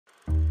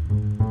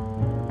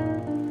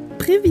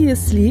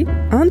Previously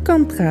on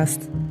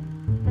Contrast.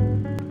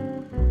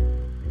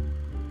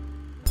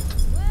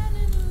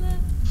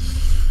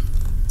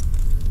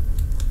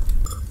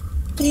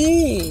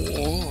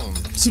 Oh,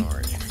 I'm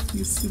sorry.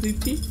 You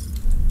sleepy?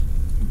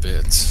 A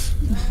bit.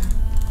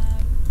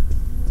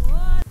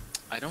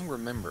 I don't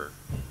remember.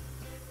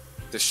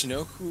 Does she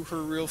know who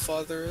her real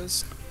father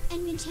is?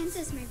 And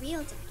Vincenzo's my real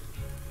daddy.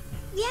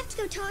 We have to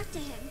go talk to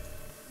him.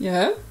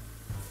 Yeah?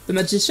 The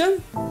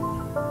magician?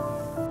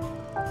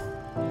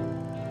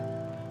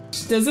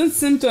 She doesn't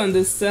seem to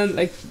understand,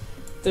 like,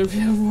 the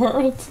real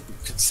world.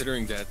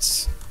 Considering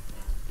that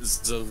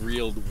the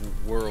real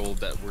world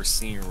that we're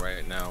seeing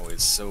right now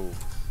is so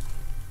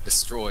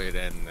destroyed,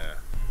 and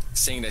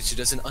saying that she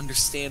doesn't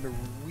understand the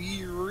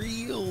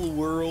real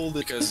world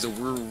because the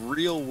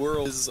real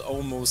world is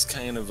almost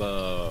kind of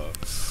a...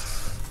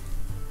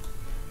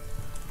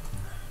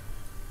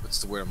 What's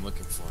the word I'm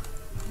looking for?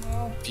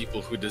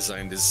 People who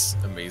designed this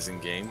amazing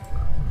game,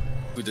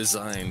 who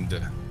designed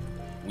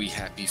We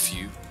Happy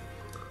Few.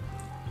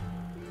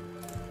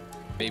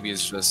 Maybe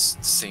it's just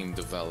the same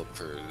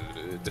developer,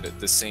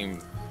 the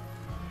same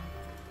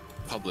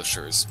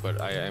publishers, but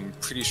I'm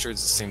pretty sure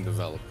it's the same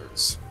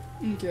developers.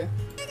 Okay.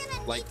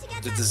 Like,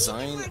 the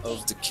design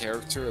of the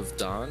character of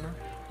Dawn,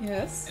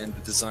 Yes. and the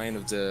design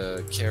of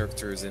the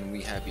characters in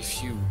We Happy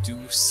Few do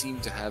seem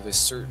to have a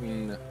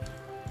certain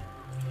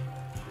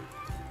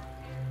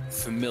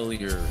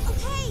familiar...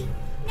 Okay,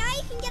 now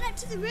you can get up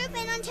to the roof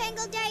and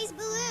untangle Daddy's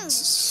balloon.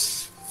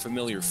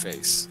 familiar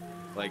face.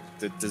 Like,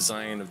 the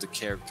design of the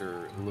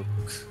character look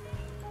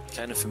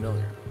kind of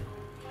familiar.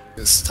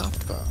 Stop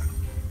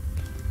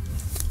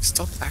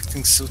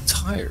acting so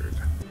tired.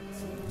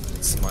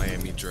 It's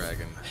Miami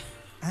Dragon.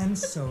 And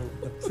so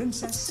the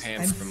princess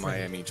Pan and from Fred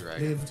Miami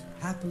Dragon. lived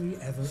happily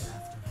ever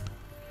after.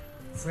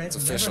 Fred It's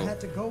never official.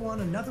 had to go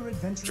on another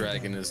adventure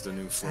Dragon again, is the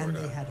new and they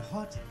Florida. had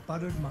hot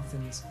buttered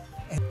muffins.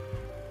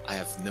 I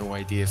have no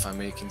idea if I'm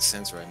making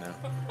sense right now.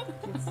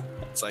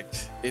 It's like,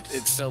 it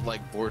felt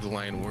like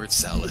borderline word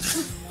salad.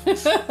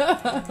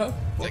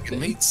 Like, it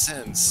made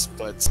sense,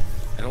 but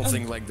I don't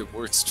think, like, the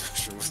word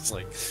structure was,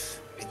 like,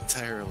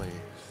 entirely...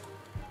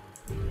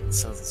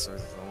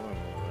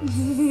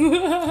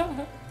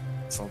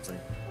 Something.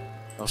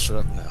 I'll shut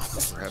up now,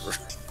 forever.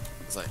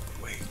 It's like,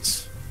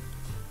 wait.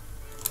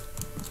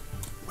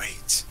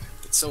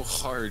 It's so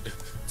hard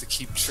to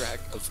keep track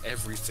of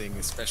everything,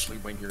 especially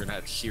when you're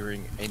not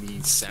hearing any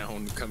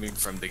sound coming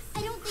from the...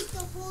 I don't think the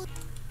whole...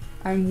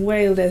 I'm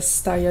way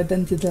less tired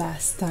than the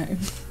last time.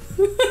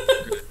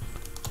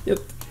 Yep.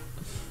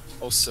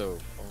 Also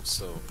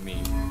me,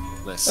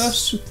 less Oh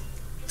shoot.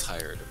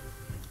 tired.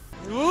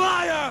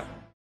 Liar!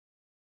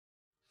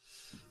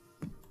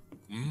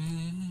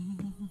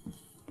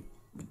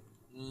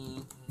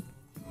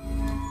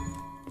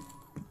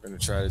 Gonna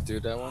try to do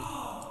that one?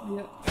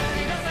 Yep.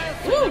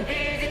 Woo!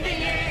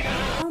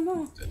 Oh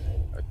no.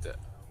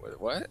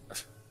 What?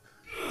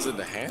 Is it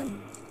the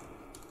hand?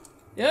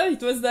 Yeah,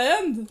 it was the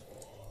end.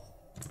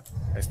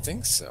 I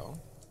think so.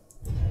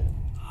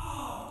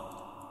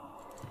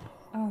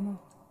 Oh no.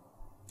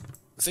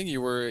 I think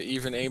you were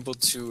even able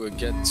to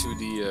get to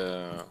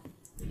the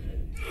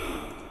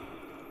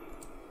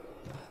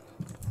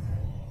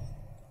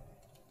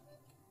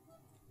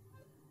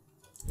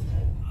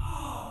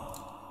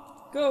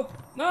Go.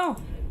 No.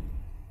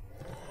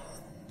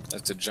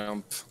 have to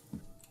jump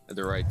at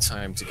the right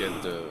time to get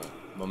the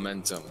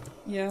momentum.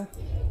 Yeah.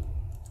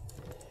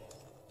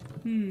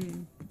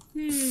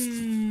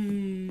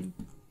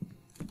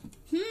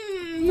 I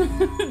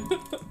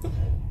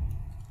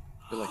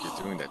feel like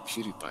you're doing that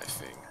PewDiePie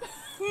thing.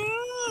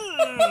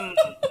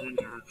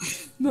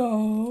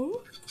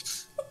 No.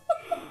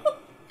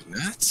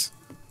 Not?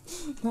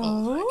 No.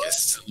 Oh, I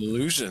guess it's an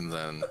illusion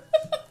then.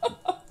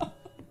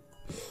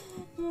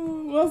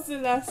 What's the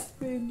last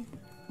thing?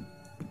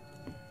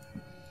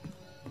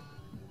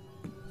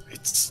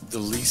 It's the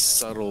least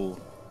subtle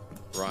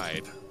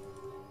ride.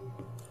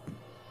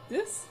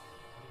 This?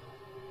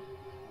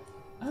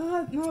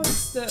 Ah, no,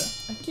 it's the...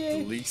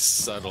 Okay. The least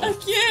subtle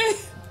Okay.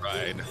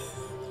 ride.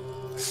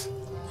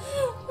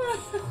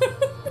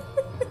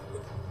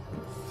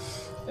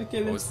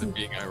 Okay, What's let's the see.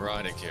 being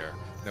ironic here?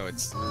 No,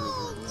 it's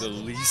the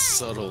least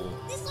subtle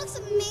This looks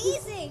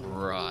amazing!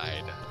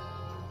 ride.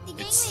 The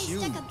gangway It's is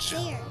stuck up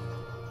huge. there.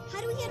 How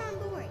do we get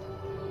on board?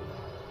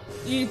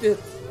 Eat it.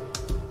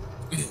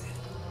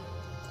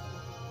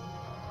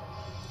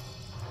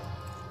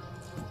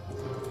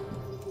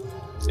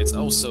 It's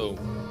also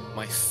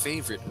my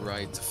favorite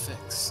ride to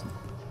fix.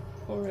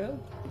 For real?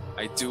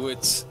 I do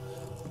it.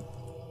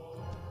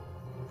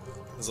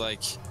 It's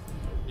like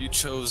you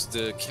chose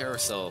the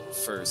carousel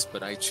first,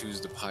 but I choose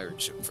the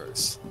pirate ship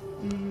first.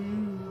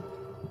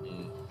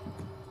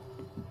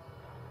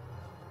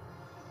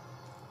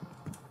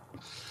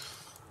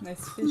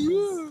 Nice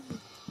fishes.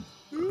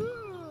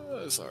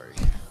 Sorry.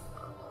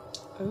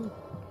 Oh.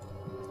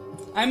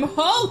 I'm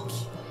Hulk!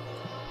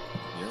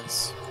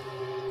 Yes.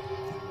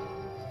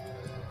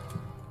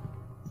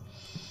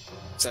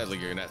 Sadly,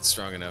 you're not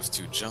strong enough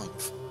to jump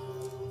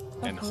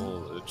and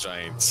hold a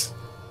giant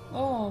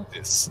Oh,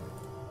 this.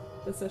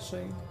 that's a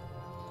shame.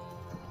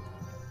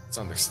 It's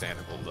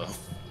understandable though.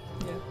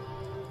 Yeah.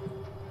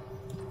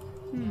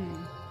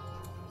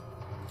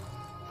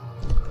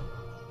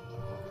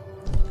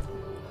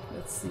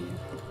 Let's see.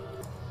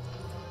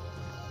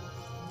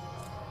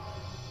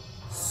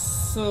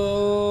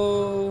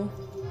 So...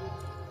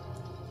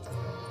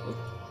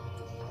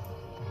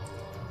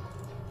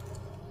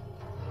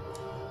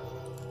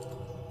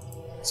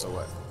 So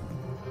what?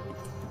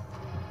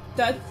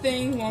 That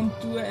thing won't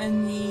do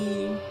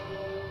any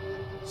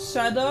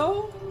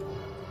shadow?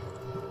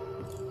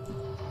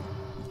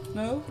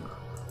 No?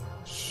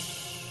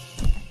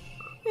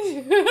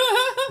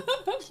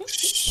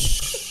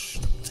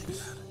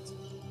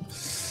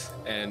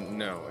 And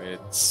no,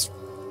 it's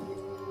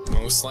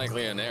most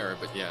likely an error,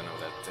 but yeah, no,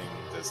 that thing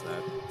does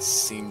not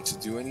seem to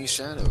do any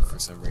shadow for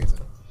some reason.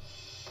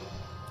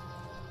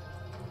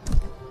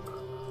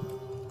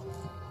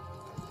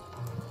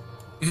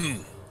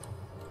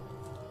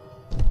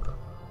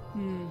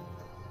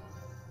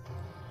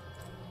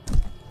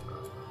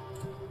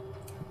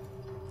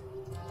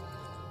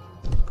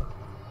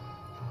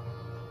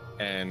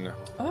 And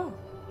Oh.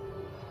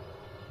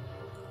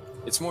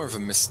 it's more of a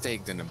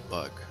mistake than a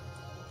bug.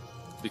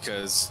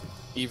 Because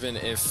even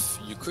if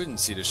you couldn't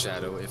see the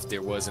shadow, if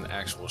there was an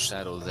actual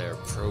shadow there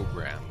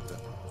programmed,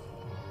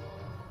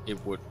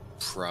 it would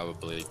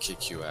probably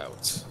kick you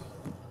out.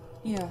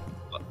 Yeah.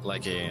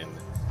 Like an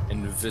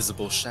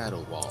invisible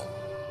shadow wall,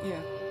 Yeah.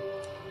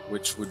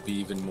 which would be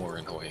even more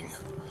annoying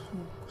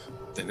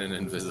than an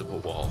invisible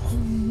wall.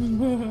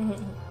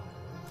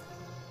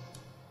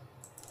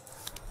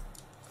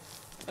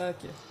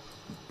 Okay.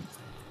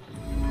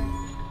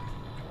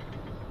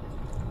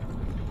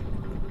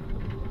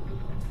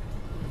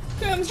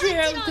 Come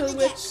here, little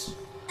witch.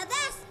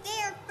 Avast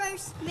there,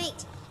 first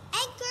mate.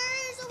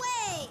 Anchors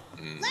away.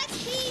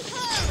 Let's heave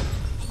ho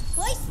and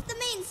hoist the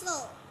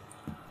mainsail.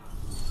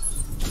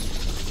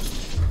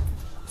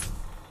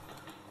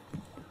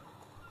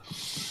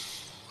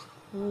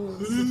 Oh,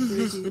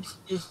 so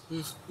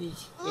pretty.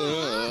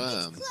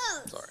 Oh, it's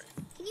closed. Sorry.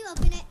 Can you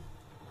open it?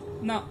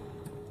 No.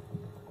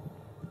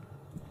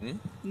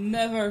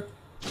 Never.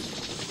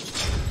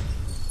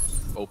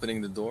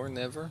 Opening the door,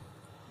 never?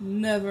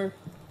 Never.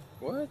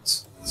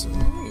 What? What's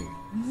mean?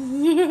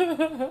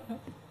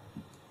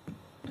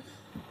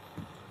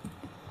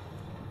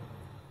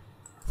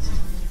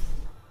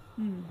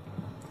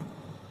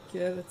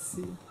 Okay, let's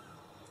see.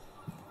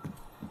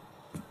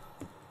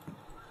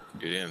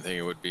 You didn't think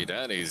it would be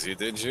that easy,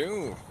 did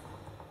you?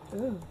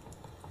 Oh.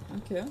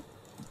 Okay.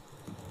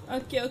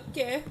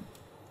 Okay.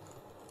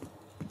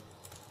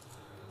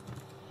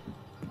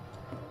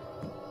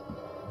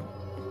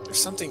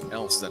 There's something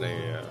else that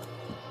I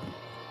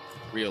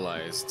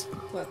realized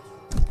What?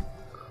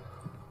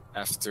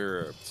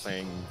 after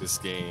playing this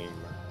game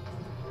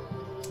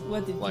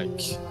What did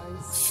like you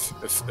realize?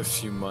 a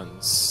few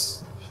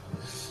months.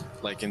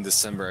 Like in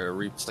December, I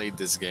replayed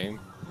this game,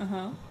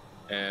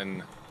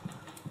 and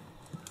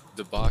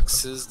the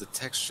boxes, the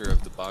texture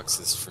of the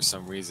boxes for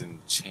some reason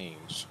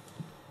changed.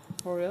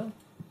 For real?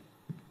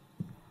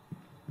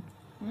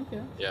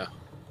 Okay. Yeah.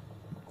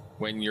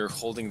 When you're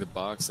holding the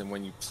box and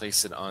when you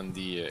place it on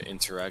the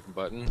interact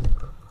button,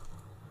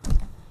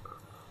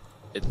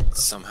 it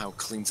somehow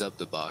cleans up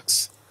the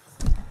box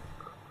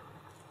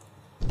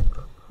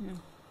Yeah.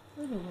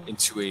 I don't know.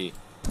 into a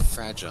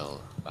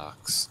fragile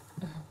box.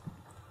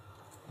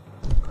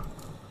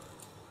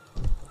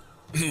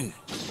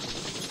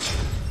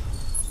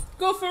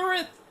 Go for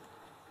it!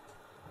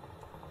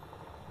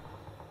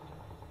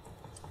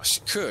 She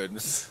could,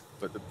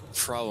 but the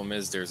problem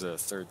is there's a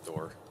third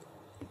door.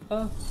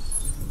 Oh.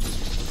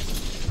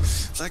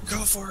 Like, go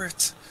for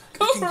it!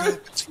 Go You can for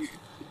it!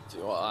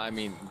 Well, I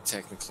mean,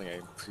 technically,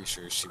 I'm pretty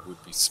sure she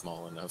would be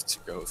small enough to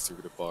go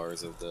through the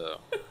bars of the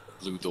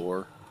blue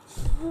door.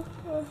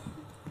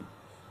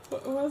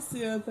 What was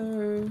the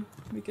other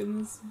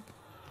mechanism?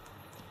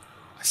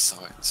 I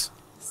saw it.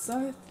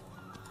 Saw it?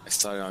 I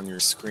saw it on your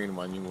screen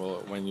when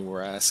you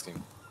were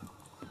asking.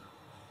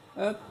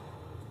 Up.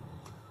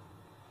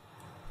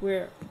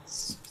 Where?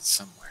 It's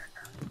somewhere.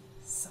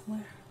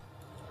 Somewhere.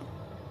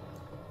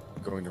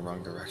 Going the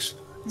wrong direction.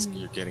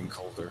 You're getting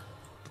colder.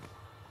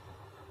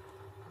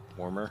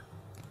 Warmer.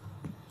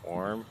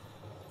 Warm.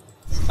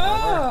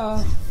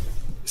 Ah!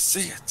 You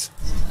see it.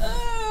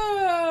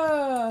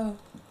 Ah!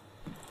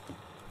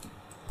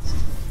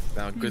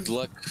 Now, good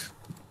luck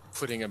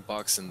putting a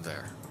box in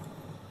there.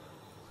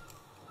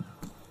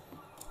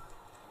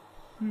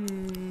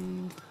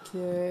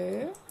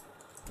 Okay.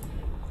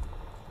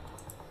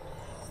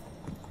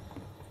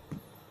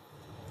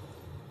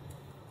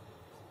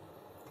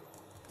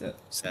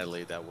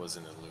 Sadly, that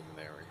wasn't a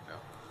luminary, no.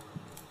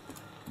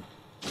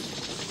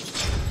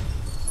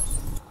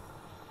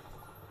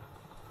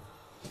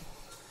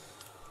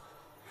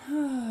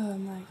 Oh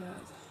my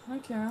god.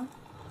 Okay.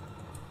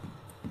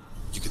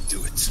 You can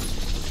do it.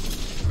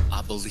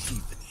 I believe in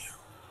you.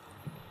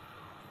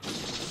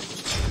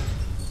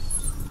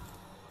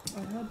 I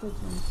had that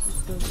one.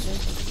 It does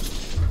that.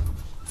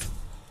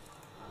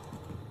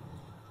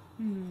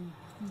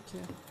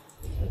 Okay,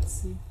 let's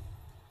see.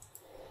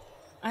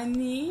 I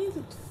need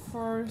to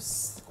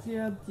first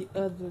clear the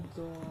other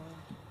door.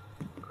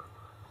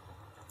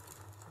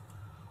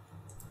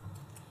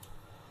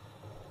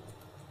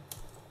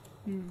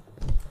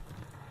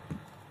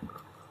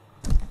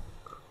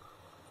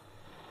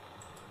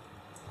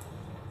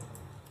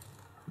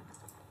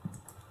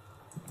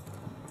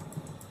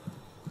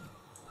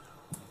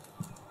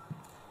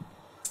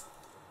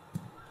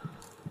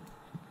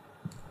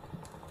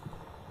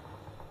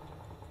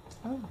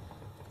 Oh.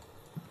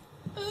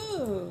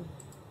 Oh.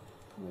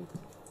 Wait.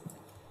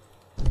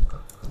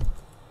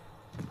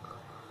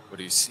 What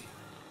do you see?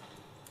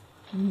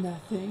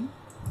 Nothing.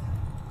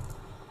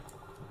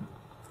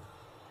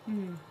 I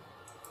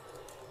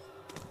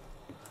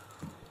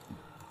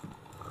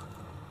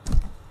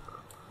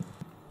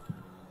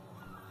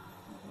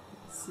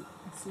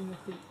see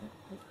nothing.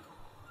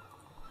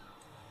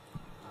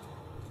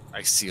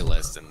 I see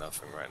less than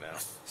nothing right now.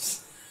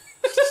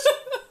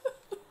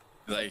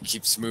 Like,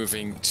 keeps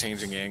moving,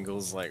 changing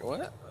angles. Like,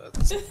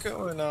 what's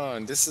going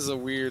on? This is a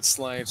weird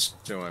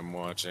slideshow I'm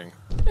watching.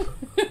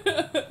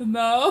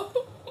 No.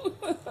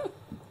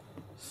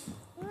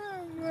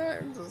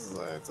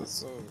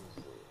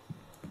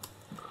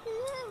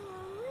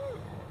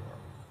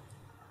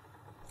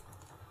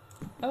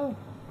 Oh.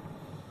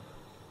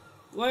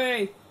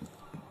 Wait.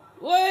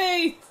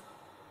 Wait.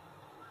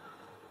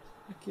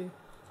 Okay.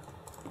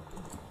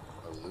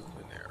 A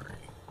luminary.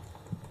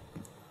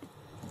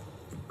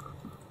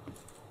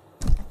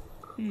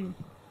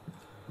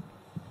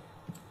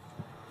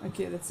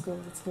 Okay, let's go,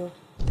 let's go.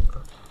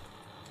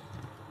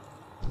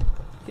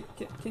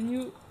 Can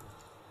you...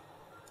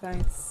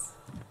 Thanks.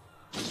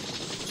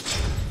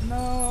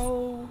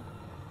 No.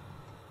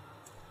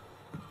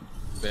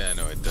 Yeah,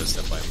 no, it does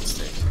that by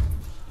mistake.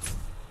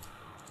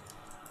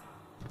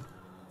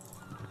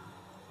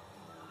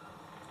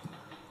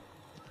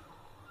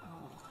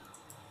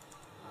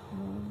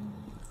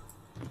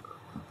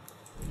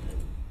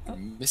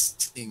 I'm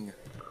missing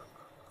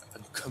a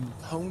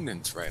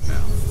component right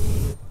now.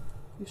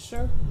 You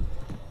sure?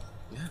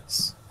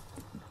 Yes.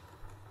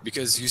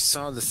 Because you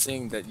saw the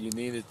thing that you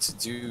needed to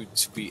do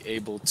to be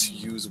able to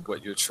use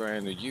what you're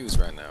trying to use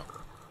right now.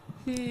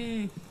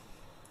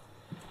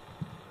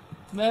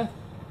 Meh.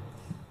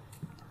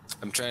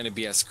 I'm trying to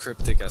be as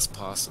cryptic as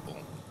possible.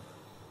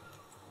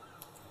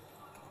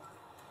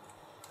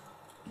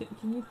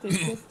 Can you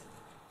take it?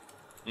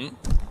 Hmm?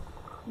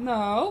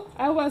 No,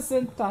 I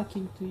wasn't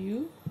talking to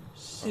you.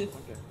 Shit. Oh,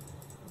 okay.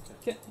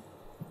 Can...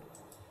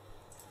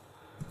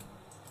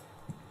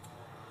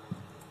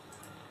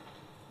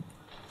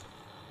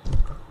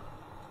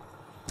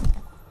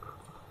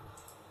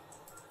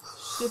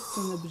 Shift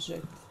an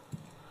object.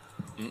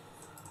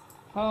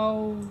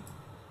 How...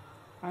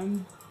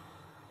 I'm...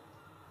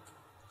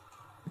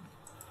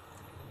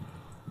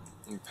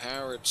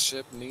 Powered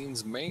ship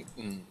needs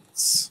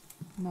maintenance.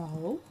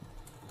 No.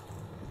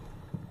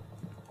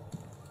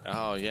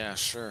 Oh yeah,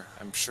 sure.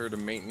 I'm sure the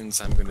maintenance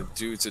I'm gonna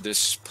do to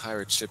this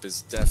pirate ship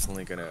is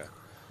definitely gonna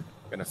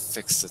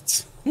fix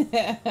it.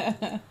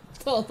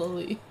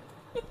 Totally.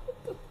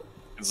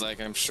 It's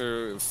like I'm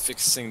sure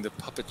fixing the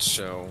puppet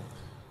show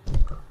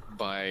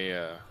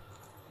by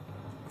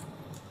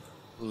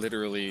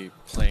literally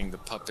playing the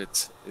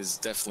puppet is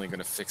definitely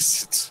gonna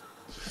fix it.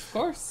 Of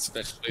course.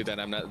 Especially that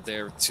I'm not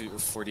there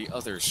for the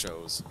other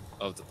shows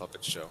of the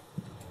puppet show.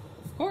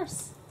 Of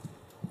course.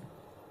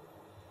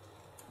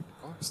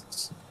 Of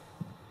course.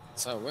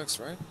 That's how it works,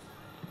 right?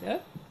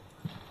 Yep.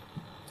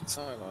 That's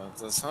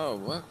how it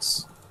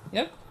works.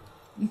 Yep.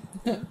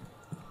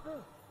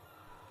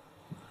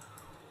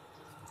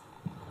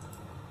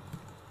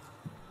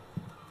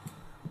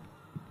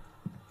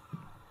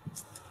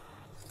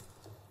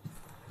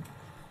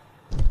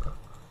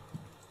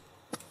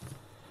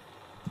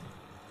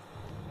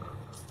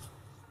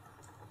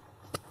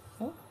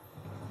 Oh.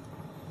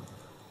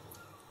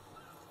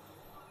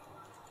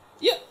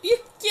 You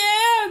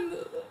can!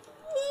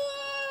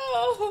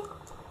 Oh.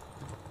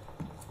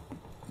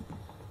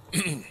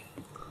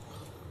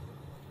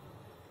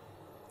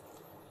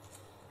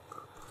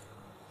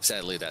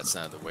 Sadly, that's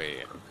not the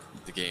way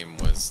the game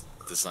was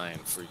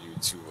designed for you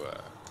to,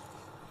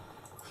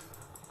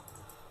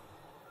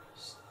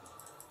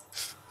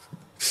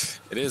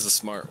 It is a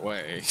smart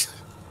way.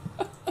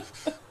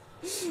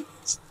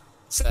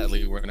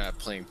 Sadly, we're not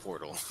playing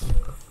Portal.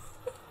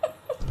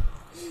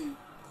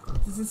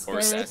 This is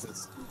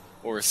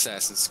or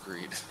Assassin's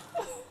Creed.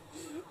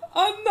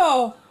 Oh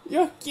no!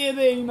 You're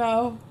kidding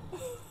now.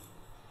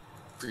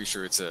 Pretty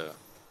sure it's a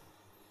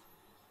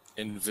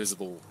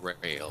invisible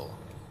rail.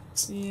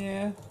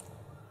 Yeah.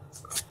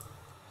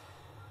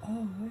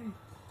 Oh wait.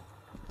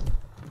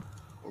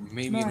 Or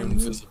maybe an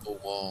invisible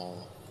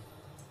wall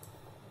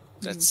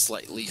that's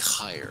slightly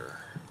higher.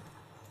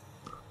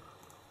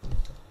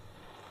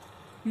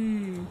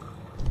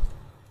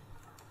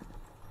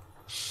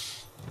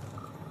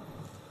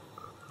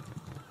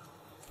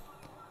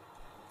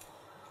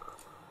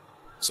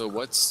 So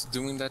what's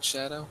doing that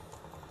shadow?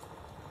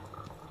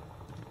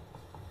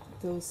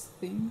 Those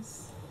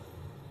things.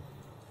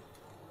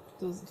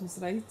 those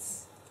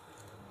lights.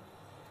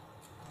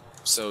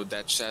 So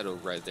that shadow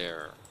right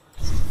there.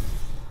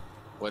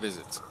 What is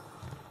it?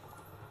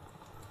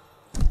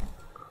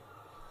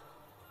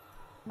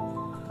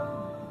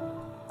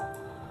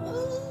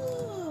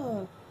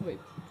 Oh, wait.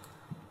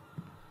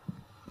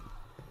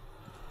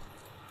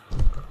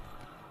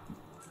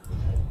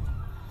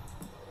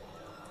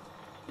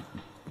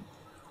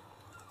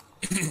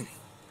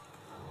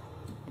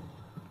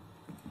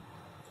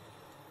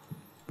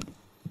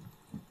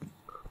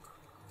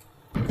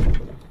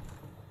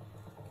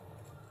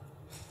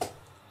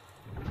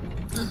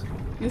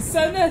 You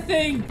said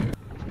nothing!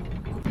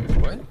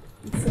 What?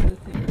 You said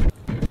nothing.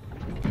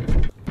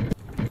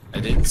 I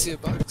didn't see a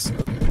box.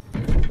 Okay.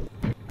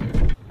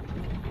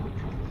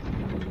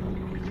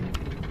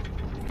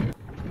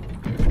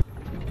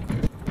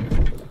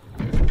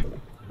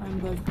 I'm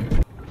bugged.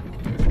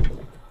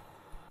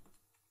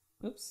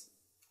 Oops.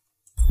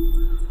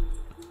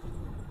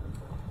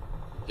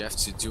 You have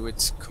to do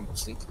it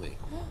completely.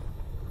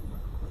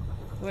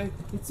 Wait,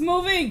 it's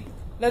moving!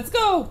 Let's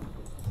go!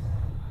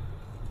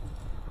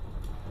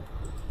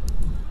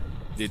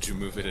 Did you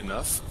move it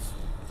enough?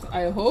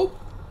 I hope.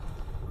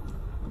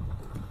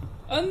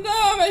 Oh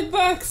no, my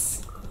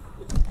box!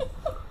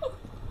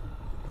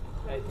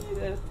 I need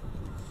it.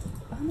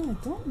 Oh no, I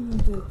don't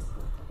need it.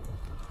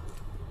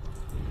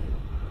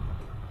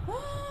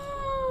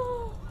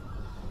 Oh,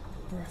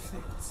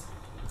 perfect.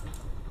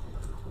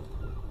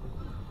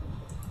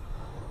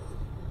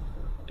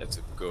 You have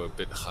to go a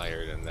bit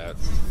higher than that.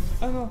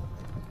 Oh no.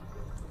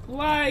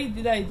 Why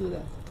did I do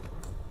that?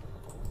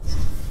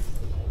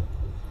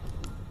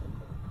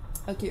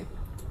 Okay.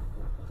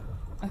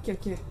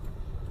 Okay.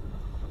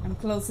 I'm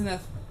close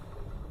enough.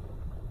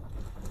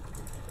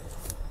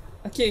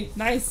 Okay,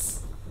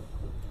 nice.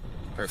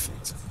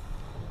 Perfect.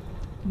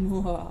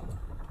 Wow.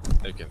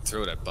 You can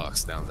throw that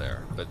box down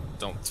there, but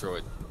don't throw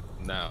it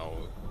now.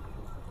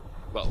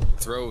 Well,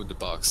 throw the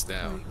box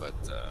down, but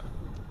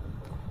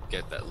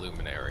get that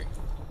luminary.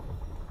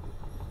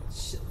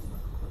 Shit.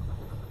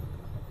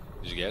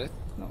 Did you get it?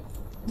 No.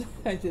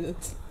 I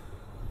didn't.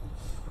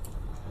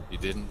 You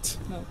didn't?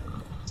 No.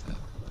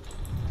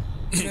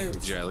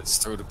 Did you at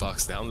least throw the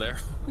box down there?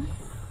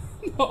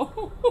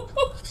 No.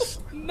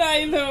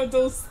 Neither of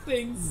those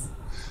things.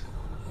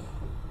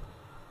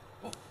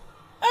 I'm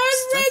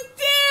right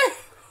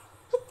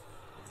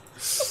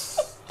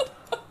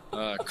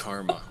there!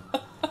 Karma.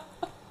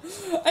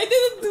 I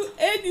didn't do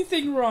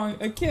anything wrong,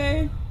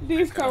 okay?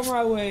 Leave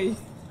karma away.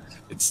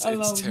 It's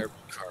terrible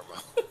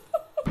karma.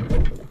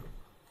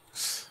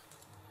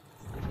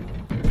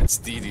 It's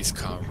Dee Dee's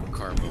karma.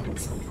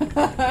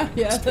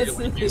 Yeah, It's that's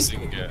really the thing.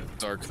 using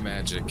dark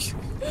magic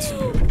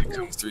to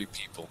become 3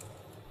 people.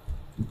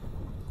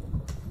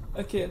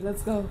 Okay,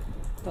 let's go.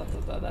 Da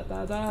da da da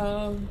da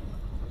da.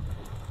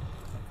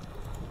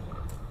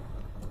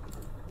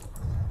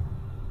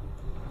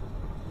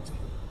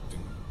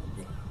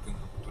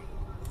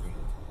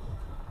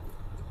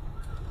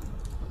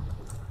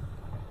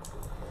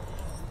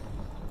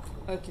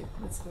 Okay,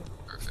 let's go.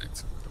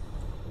 Perfect.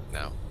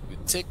 Now, you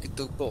take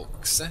the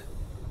box,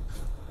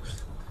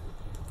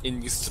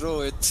 and you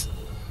throw it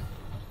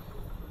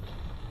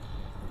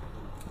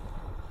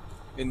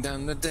in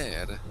down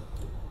there.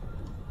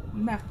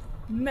 Nah,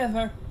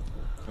 never.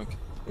 Okay.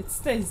 It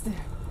stays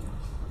there.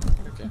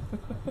 Okay.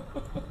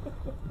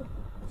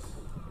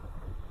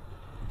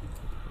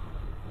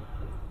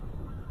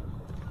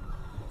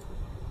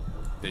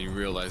 Then you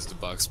realize the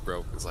box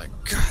broke. It's like,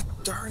 God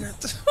darn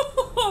it!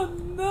 Oh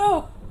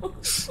no!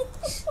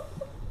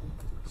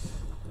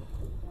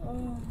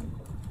 Oh.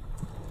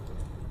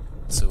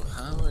 So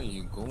how are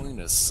you going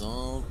to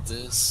solve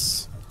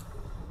this?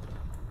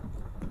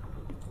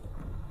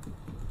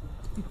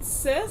 It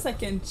says I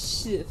can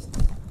shift.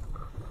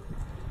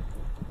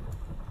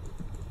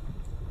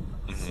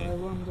 So I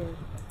wonder.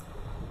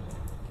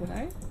 Can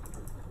I?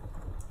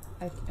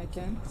 I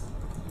can't.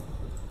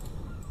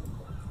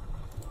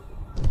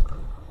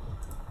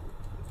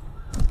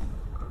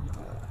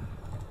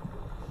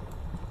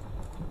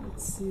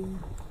 Let's see.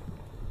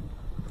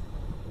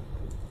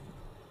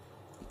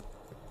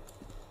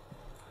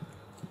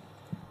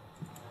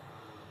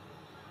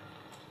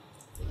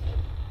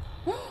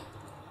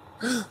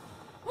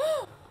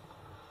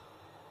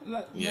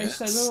 My Yes.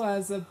 shadow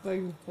has a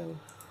bug though.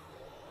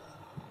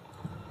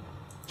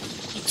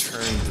 You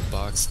turned the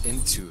box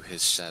into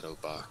his shadow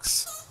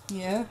box.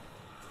 Yeah.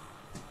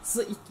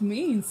 So it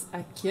means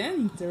I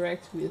can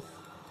interact with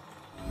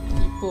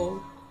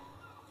people.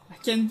 I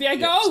can be a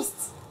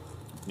ghost!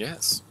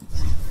 Yes.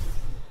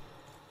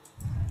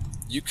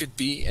 You could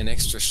be an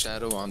extra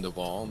shadow on the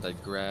wall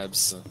that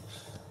grabs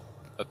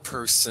a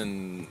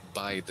person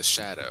by the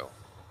shadow.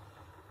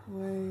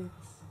 Wait.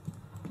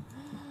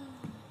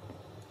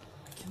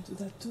 I can do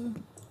that too.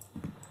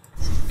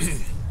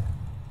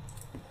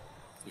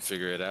 You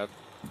figure it out?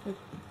 Yep,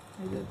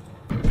 I did.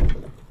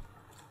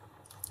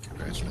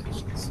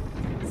 Congratulations.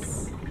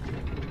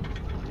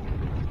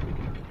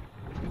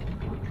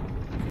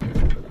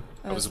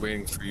 I was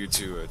waiting for you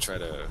to try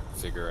to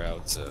figure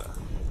out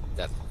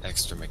that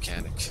extra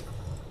mechanic.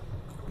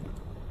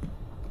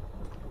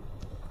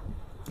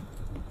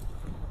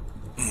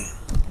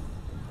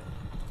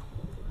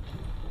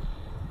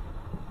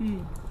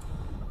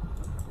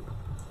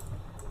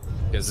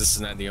 Because this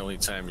is not the only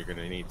time you're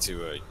gonna need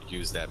to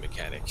use that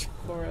mechanic.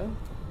 For real?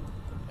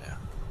 Yeah.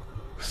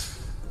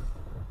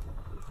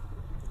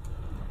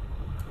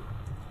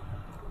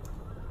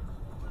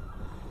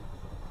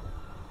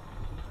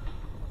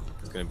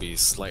 It's gonna be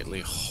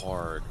slightly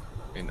hard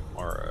in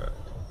Arc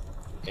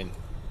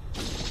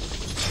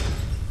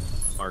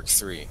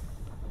 3,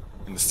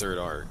 in the third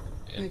arc.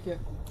 Okay.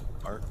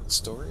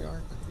 Story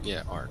arc?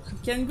 Yeah, arc.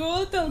 You can go,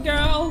 little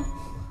girl!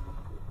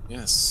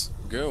 Yes,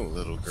 go,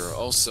 little girl.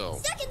 Also,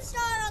 Second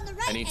star on the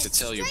right. I need to and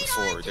tell you straight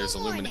on before, till there's a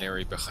morning.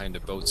 luminary behind the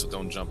boat, so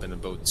don't jump in the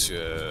boat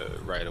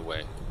right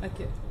away.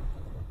 Okay.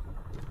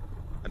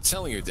 I'm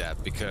telling you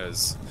that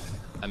because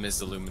I missed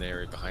the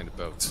luminary behind the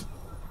boat.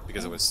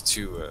 Because it was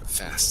too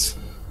fast.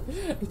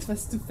 It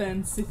was too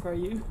fancy for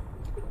you.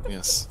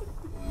 Yes.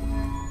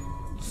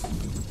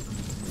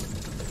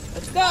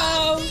 Let's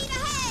go!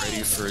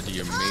 Ready for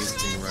the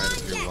amazing ride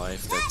of your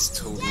life that's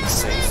totally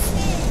safe.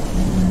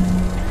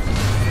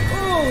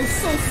 Oh,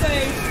 so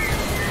safe!